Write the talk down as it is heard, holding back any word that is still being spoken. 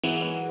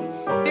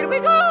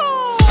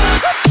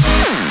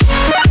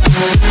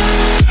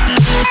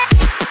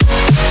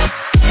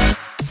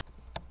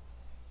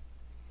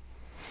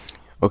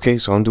Okay,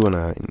 so I'm doing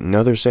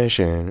another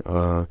session.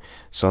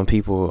 Some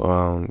people,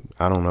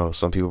 I don't know,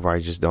 some people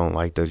probably just don't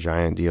like the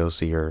giant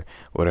DLC or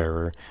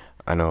whatever.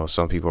 I know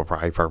some people are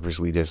probably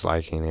purposely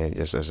disliking it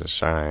just as a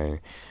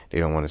shine. They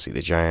don't want to see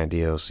the giant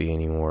DLC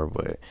anymore,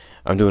 but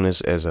I'm doing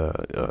this as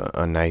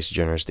a nice,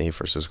 generous thing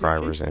for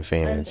subscribers and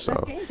fans. So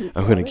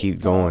I'm gonna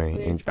keep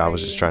going, and I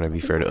was just trying to be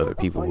fair to other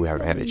people who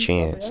haven't had a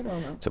chance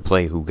to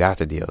play who got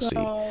the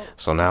DLC.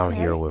 So now I'm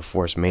here with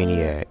FoRcE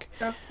MaNiAc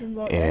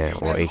and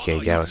well, aka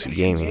Galaxy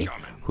Gaming,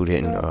 who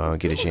didn't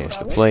get a chance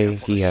to play.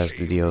 He has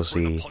the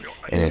DLC,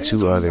 and then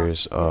two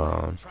others.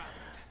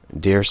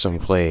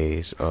 Dersim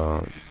plays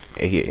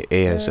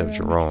ASF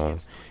Jerome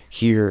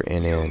here,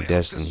 and then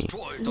Destiny,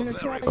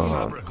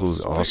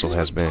 who also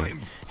has been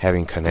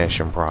having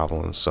connection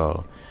problems.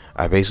 So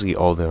I basically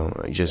owe them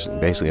just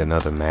basically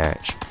another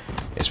match,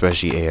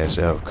 especially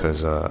ASF,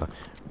 because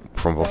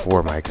from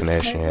before my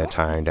connection had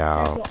timed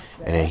out,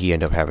 and then he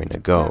ended up having to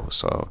go.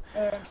 So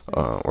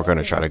we're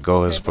gonna try to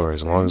go for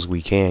as long as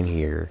we can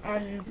here,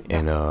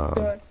 and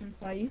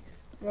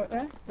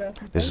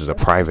this is a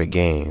private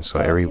game, so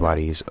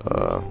everybody's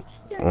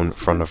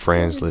from the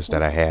friends list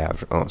that I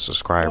have,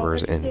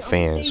 subscribers and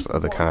fans for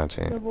other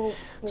content.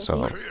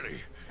 So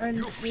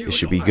it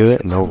should be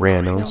good, no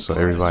random, so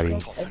everybody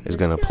is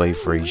gonna play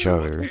for each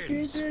other.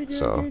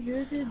 So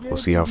we'll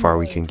see how far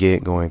we can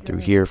get going through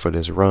here for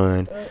this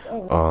run.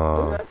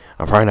 I'm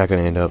probably not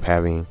gonna end up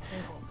having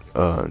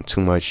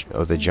too much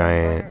of the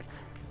giant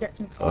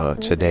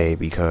today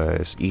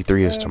because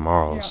E3 is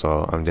tomorrow,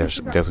 so I'm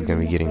definitely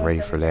gonna be getting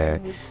ready for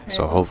that.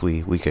 So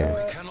hopefully we can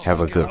have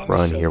a good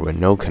run here with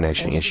no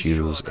connection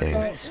issues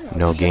and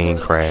no game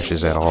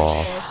crashes at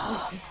all.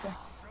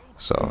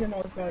 So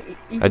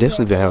I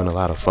definitely been having a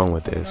lot of fun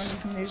with this,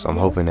 so I'm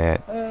hoping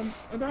that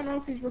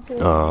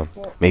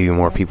maybe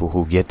more people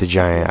who get the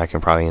giant, I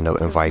can probably end up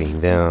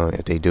inviting them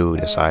if they do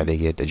decide they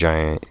get the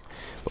giant.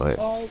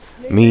 But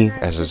me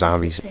as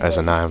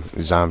a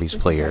non-zombies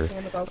player,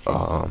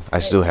 I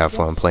still have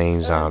fun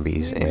playing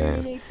zombies,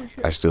 and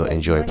I still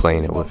enjoy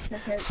playing it with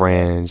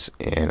friends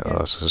and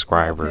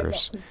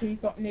subscribers.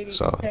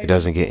 So it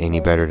doesn't get any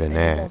better than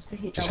that.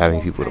 Just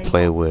having people to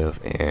play with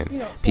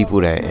and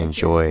people that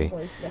enjoy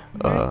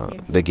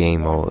the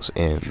game modes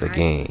in the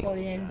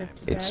game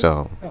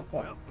itself.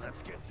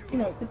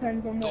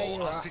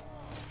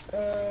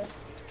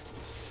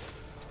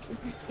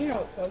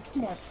 So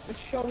come on, let's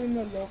show him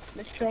the love,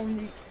 let's show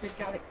him the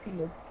galaxy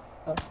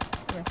love.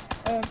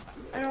 And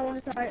I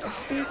want to try a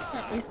big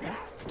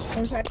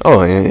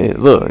oh,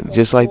 and look,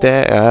 just like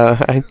that,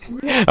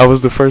 I was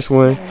the first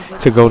one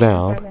to go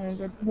down,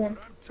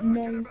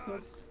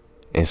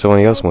 and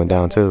someone else went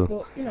down too.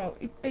 But,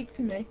 it's big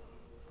to me.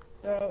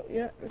 So,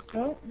 yeah, let's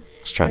go.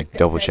 Just trying to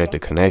double check the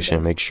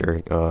connection, make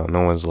sure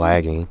no one's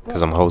lagging,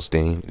 because I'm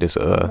hosting this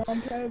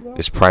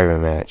private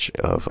match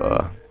of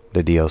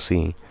the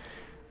DLC.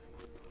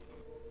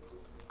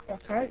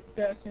 Okay,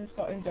 Dersim's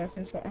got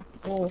him,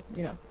 or,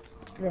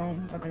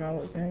 Jerome, I don't know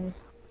what his name is.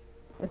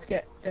 Let's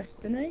get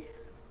Destiny.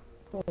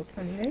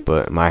 428.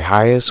 But my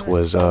highest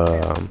was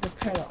I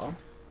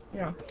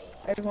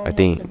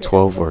think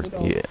 12 or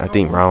yeah, I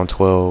think round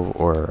 12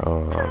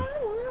 or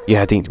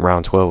yeah, I think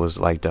round 12 was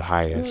like the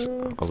highest.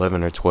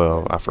 11 or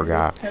 12, I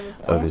forgot,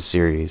 of the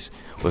series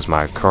was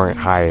my current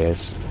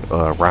highest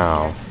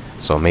round.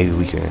 So maybe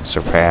we can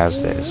surpass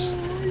this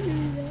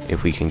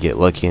if we can get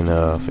lucky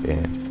enough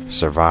and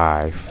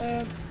survive.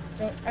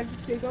 I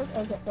just take out,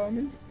 I've got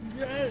diamonds.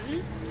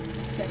 The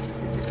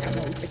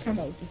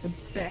camo is just the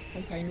best,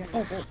 I'm telling you.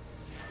 Oh, but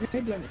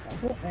maybe on this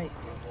one, mate.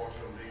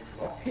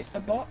 Let's hit the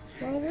box,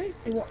 shall we?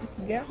 See what we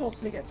can get.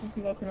 Hopefully get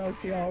something like an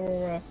OTR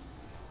or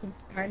some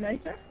time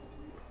later.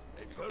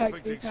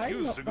 Perfect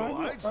excuse to go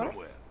hide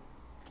somewhere.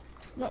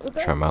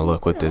 Try my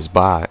luck with this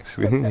box.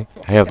 I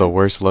have the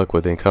worst luck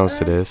when it comes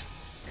to this.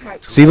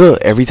 See,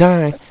 look, every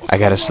time I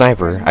got a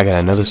sniper, I got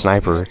another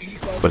sniper,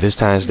 but this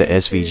time it's the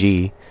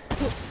SVG.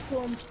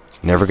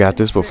 Never got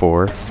this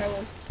before.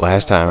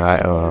 Last time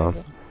I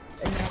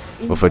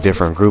with a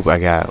different group, I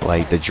got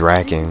like the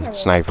Draken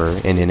sniper,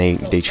 and then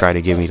they try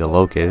to give me the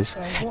Locust.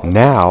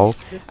 Now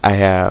I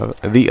have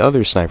the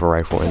other sniper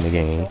rifle in the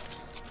game.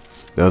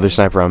 The other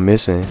sniper I'm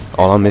missing,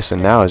 all I'm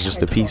missing now is just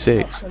the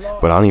P6,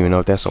 but I don't even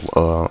know if that's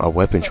a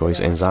weapon choice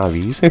in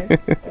zombies.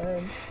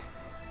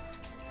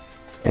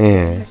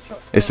 And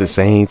it's the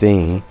same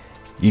thing.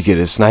 You get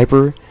a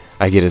sniper,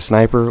 I get a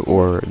sniper,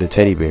 or the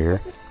teddy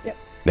bear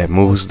that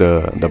moves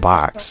the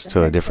box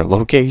to a different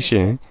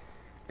location.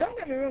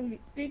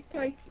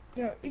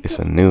 It's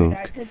a nuke.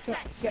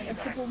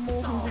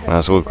 Might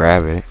as well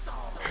grab it,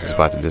 because it's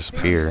about to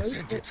disappear.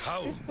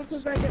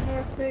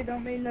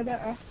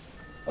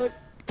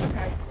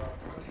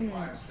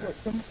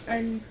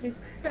 And the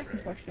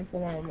second question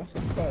for one of my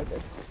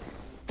subscribers.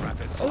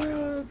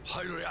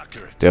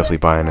 Definitely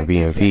buying a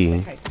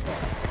BMP.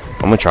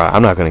 I'm gonna try.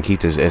 I'm not gonna keep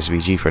this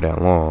SVG for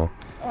that long,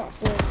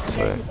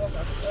 but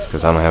it's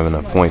because I don't have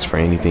enough points for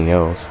anything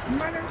else.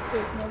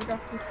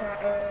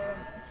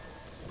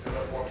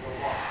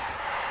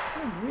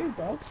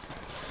 go,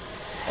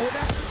 I would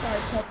have to say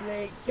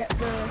probably get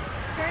the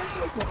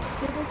council book,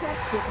 double tap,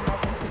 stick and I'll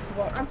stick to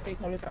what I'm stick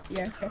holiday,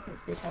 yeah, definitely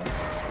stick holiday.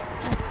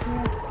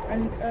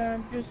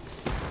 And just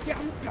get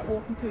on the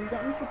catwalk until you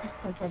got on the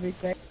pack punch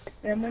obviously.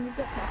 Then when you've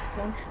got pack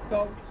punch,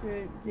 go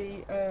to the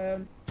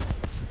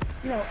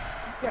you know,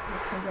 get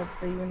pack punch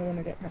obviously you're gonna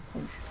wanna get pack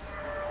punch.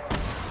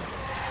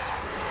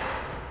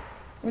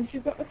 Once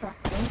you've got the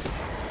pack punch,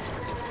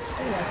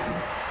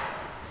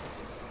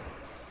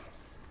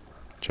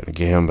 Try to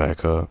get him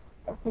back up.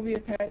 I'll probably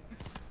attack.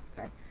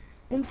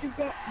 Once you've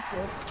got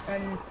good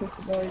and push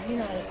the boys, you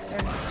know,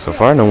 and So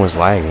far, no one's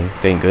lagging.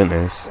 Thank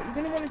goodness. what you're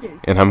gonna wanna do.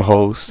 And I'm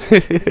host.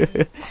 Walk,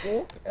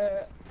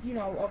 you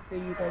know,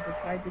 obviously you guys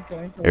have tried to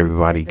join.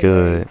 Everybody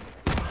good.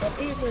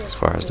 As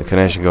far as the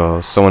connection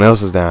goes, someone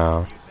else is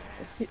down.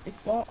 Let's hit this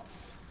spot.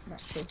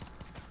 That's cool.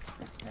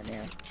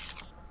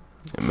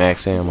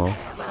 Max ammo.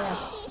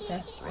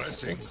 Okay.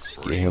 Let's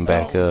get him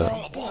back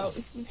up.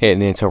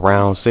 Heading into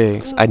round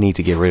 6. I need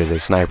to get rid of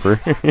this sniper.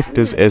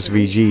 This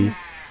SVG.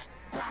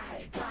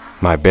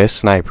 My best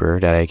sniper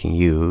that I can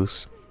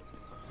use.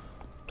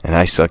 And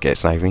I suck at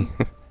sniping.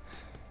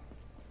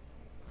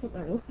 What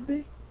that else to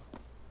be?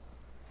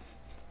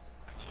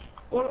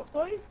 Well,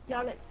 boys,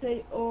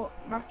 Galaxy or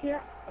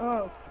MaNiAc?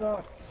 Oh,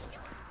 God.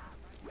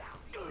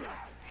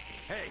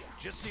 Hey,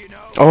 just so you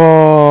know,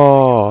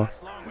 Oh!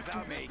 last long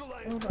without me.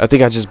 I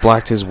think I just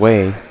blocked his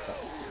way.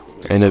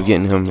 Ended up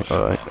getting him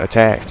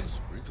attacked.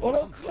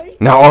 Well, okay.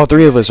 Now all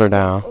 3 of us are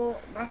down. Or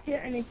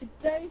MaNiAc, and in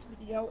today's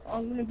video,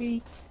 I'm gonna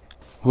be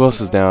Who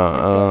else is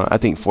down? I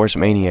think FoRcE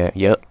MaNiAc.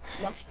 Yep.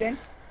 lost in,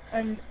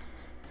 and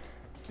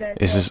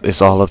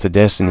It's all up to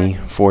Destiny.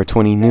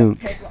 420 nuke.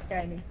 Headlock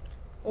Gaming,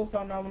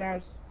 also known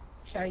as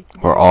Shake.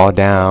 We're all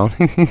down.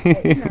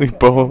 We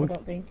both.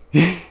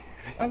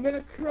 I'm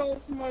gonna crawl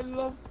to my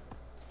love.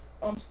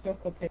 I'm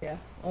stuck up here.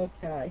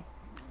 Okay.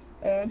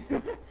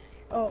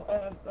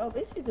 Oh,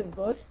 this isn't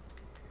good.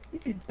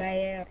 This is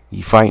bad.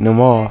 You fighting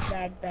him off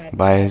Bad,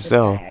 by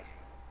himself. bad.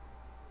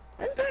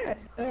 I'm bad.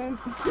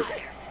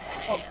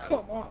 Oh,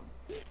 come on.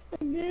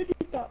 I nearly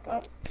got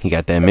that. He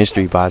got that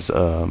mystery box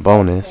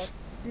bonus.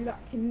 That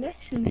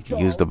connection You can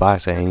use the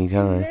box at any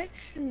time.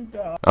 connection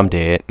dog. I'm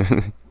dead.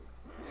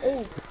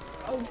 Oh,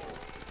 oh.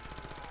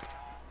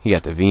 He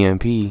got the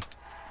VMP.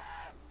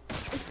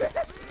 Look at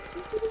that.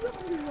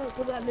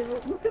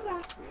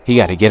 He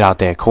got to get out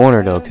that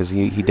corner though, cause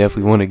he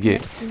definitely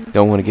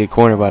don't want to get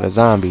cornered by the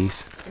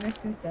zombies.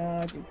 Connection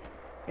dog.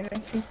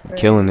 Connection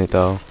Killing it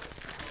though.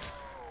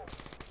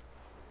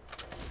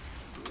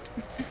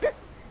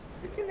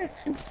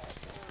 connection.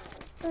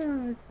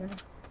 Oh, it's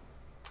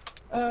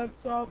funny.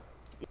 So,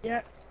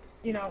 yeah,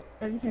 you know,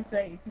 as you can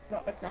see, it's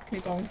not exactly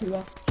going to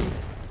oh,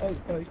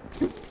 it goes.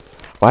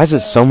 Why is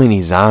it so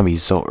many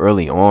zombies so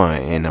early on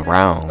in the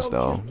rounds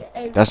though?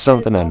 That's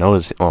something I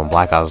noticed on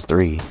Black Ops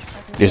 3.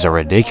 There's a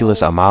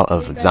ridiculous amount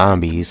of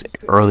zombies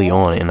early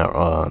on in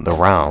the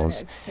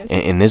rounds.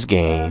 In this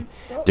game,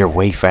 they're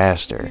way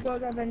faster.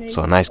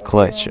 So a nice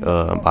clutch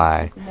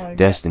by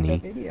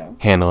Destiny,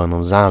 handling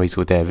them zombies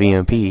with that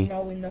VMP.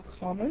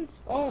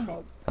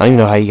 I don't even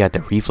know how you got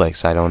the reflex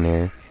sight on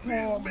there.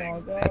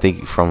 I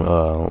think from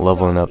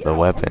leveling up the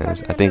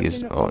weapons. I think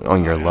it's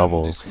on your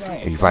levels.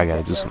 You probably got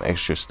to do some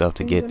extra stuff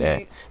to get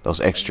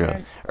those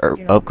extra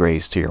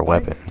upgrades to your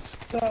weapons.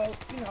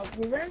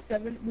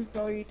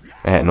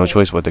 I had no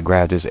choice but to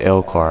grab this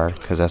L card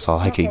because that's all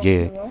I could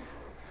get.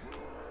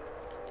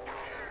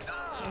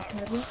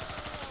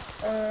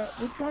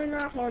 We're trying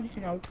our hardest,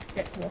 you know, to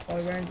get to a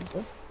high round and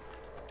stuff,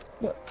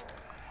 but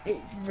it's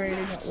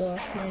really not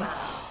working.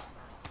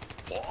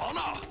 For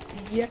honor.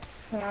 Yes,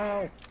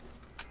 how?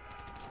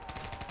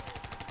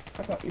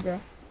 I got you, bro.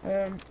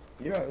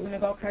 You're right, we're gonna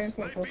go carrying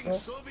point for Sniping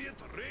Soviet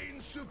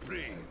reign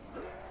supreme.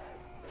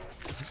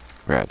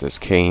 Grab this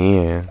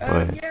KN,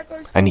 but yeah,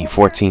 guys, I need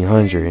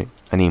 1400.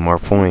 I need more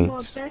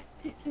points. My best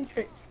tips and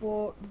tricks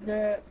for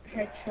the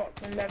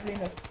headshots and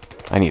leveling up.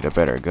 I need a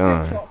better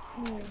gun.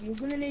 You're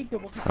gonna need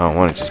double. I don't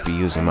want to just be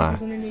using my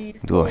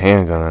dual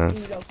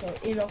handguns.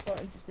 Elo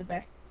sight is just the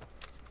best.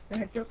 The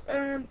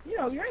headshots. You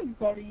know, you ain't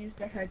got to use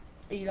the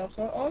elo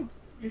sight. I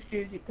just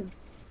use it because,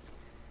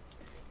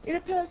 in a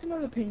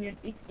personal opinion,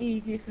 it's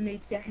easier for me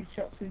to get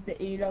headshots with the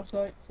elo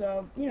sight.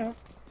 So, you know,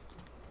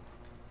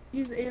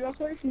 use the elo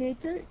sight if you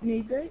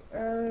need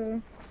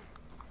to.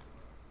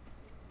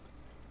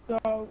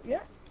 So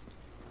yeah.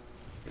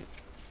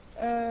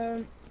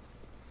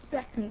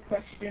 Second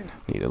question.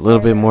 Need a little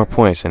bit more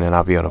points and then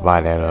I'll be able to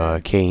buy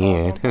that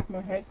KN.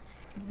 I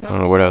don't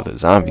know where the other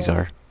zombies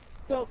are.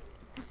 So,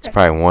 There's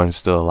probably one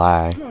still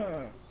alive.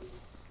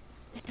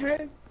 How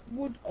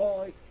would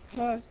I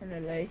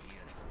personally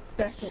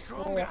set up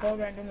for a whole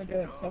round on the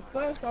dirt? So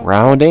first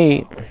Round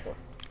 8.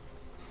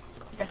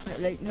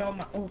 Definitely. No,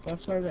 oh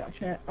god, sorry about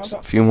that. Just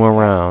a few more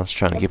rounds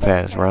trying to get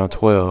past round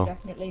 12.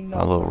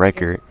 My little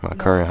record, my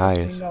current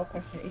highest. No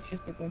question, it's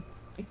just a gun.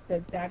 It's the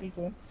daddy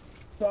gun.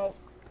 So,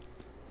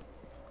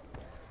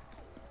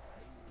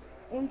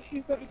 once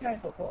you've got your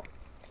tank up,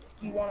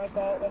 you want to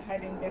go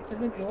ahead and get to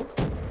the door.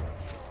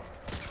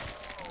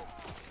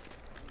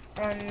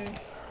 And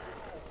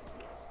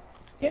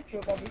get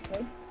Jug,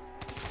 obviously.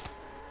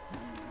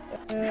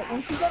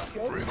 Once you get Jug,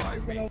 you're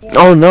gonna want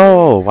Oh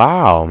no!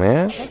 Wow,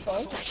 man. that's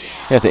all. You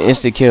have to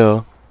insta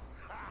kill.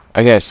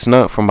 I got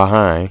snuck from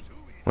behind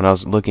when I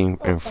was looking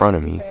in front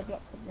of me.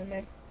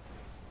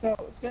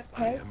 So, get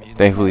paid.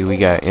 Thankfully, we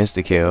got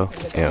insta kill,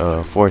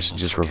 and FoRcE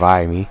just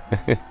revived me.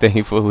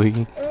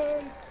 Thankfully,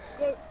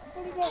 So,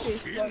 funny about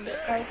this, when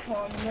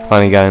Alcon,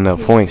 finally got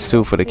enough points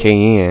too for the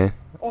KN.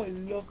 Oh,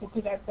 look,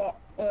 because I got,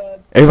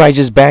 Everybody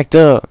just backed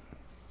up.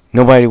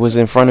 Nobody was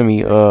in front of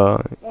me.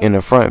 In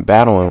the front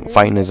battling,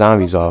 fighting the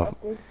zombies off.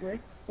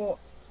 So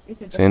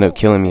they ended up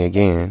killing me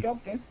again.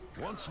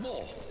 Once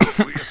more,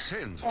 we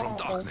ascend from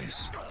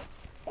darkness.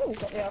 Oh,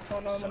 got the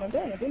Alcon armor and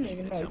I didn't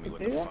even know you Tell me could what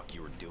do the that. fuck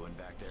you were doing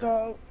back there.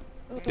 So,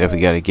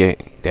 Definitely gotta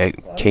get that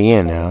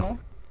KN now.